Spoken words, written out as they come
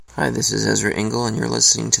Hi, this is Ezra Engel, and you're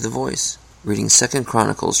listening to The Voice, reading 2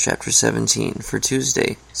 Chronicles chapter 17 for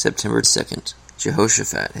Tuesday, September 2nd.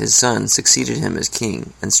 Jehoshaphat, his son, succeeded him as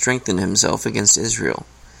king and strengthened himself against Israel.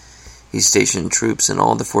 He stationed troops in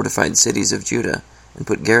all the fortified cities of Judah and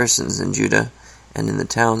put garrisons in Judah and in the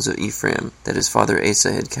towns of Ephraim that his father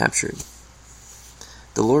Asa had captured.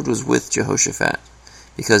 The Lord was with Jehoshaphat,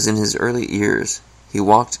 because in his early years he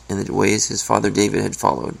walked in the ways his father David had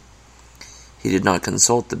followed. He did not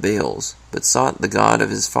consult the Baals, but sought the God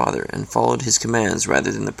of his father, and followed his commands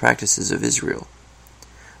rather than the practices of Israel.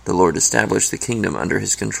 The Lord established the kingdom under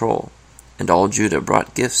his control, and all Judah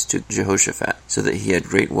brought gifts to Jehoshaphat, so that he had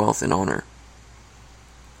great wealth and honor.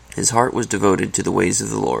 His heart was devoted to the ways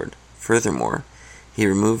of the Lord. Furthermore, he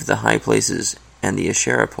removed the high places and the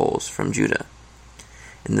Asherah poles from Judah.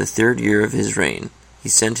 In the 3rd year of his reign, he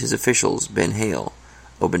sent his officials Ben-Hail,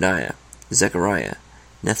 Obadiah, Zechariah,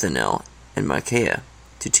 Nethanel, and Micaiah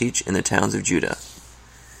to teach in the towns of Judah.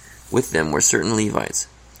 With them were certain Levites: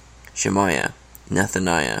 Shemaiah,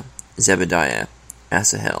 Nethaniah, Zebediah,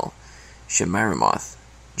 Asahel, Shemiramoth,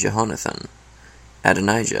 Jehonathan,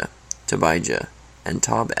 Adonijah, Tobijah, and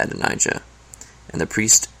Tob-Adonijah, and the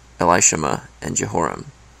priest Elishama and Jehoram.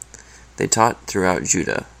 They taught throughout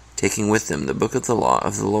Judah, taking with them the book of the law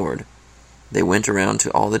of the Lord. They went around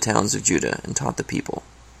to all the towns of Judah and taught the people.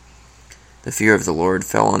 The fear of the Lord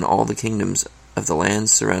fell on all the kingdoms of the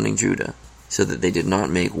lands surrounding Judah, so that they did not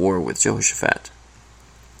make war with Jehoshaphat.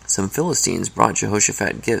 Some Philistines brought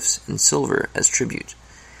Jehoshaphat gifts in silver as tribute,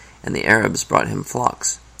 and the Arabs brought him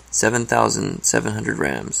flocks, 7,700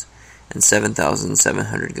 rams, and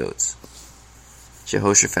 7,700 goats.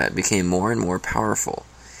 Jehoshaphat became more and more powerful.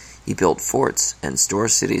 He built forts and store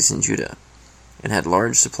cities in Judah, and had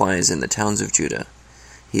large supplies in the towns of Judah.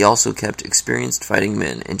 He also kept experienced fighting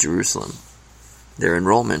men in Jerusalem. Their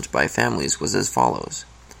enrollment by families was as follows: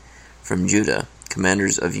 from Judah,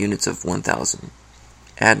 commanders of units of 1,000.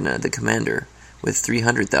 Adnah the commander, with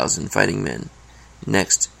 300,000 fighting men.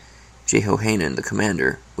 Next, Jehohanan the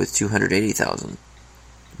commander, with 280,000.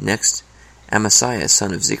 Next, Amasiah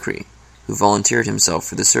son of Zichri, who volunteered himself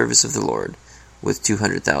for the service of the Lord, with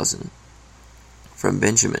 200,000. From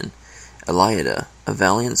Benjamin, Eliada, a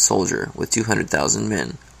valiant soldier, with 200,000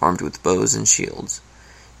 men, armed with bows and shields.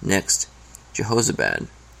 Next, Jehozabad,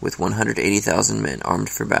 with 180,000 men armed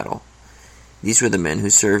for battle. These were the men who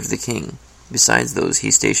served the king, besides those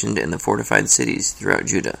he stationed in the fortified cities throughout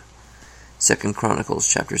Judah. 2 Chronicles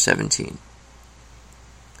chapter 17.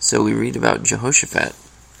 So we read about Jehoshaphat,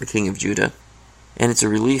 the king of Judah, and it's a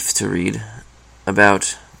relief to read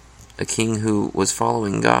about a king who was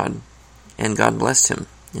following God, and God blessed him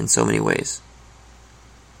in so many ways.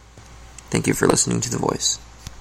 Thank you for listening to The Voice.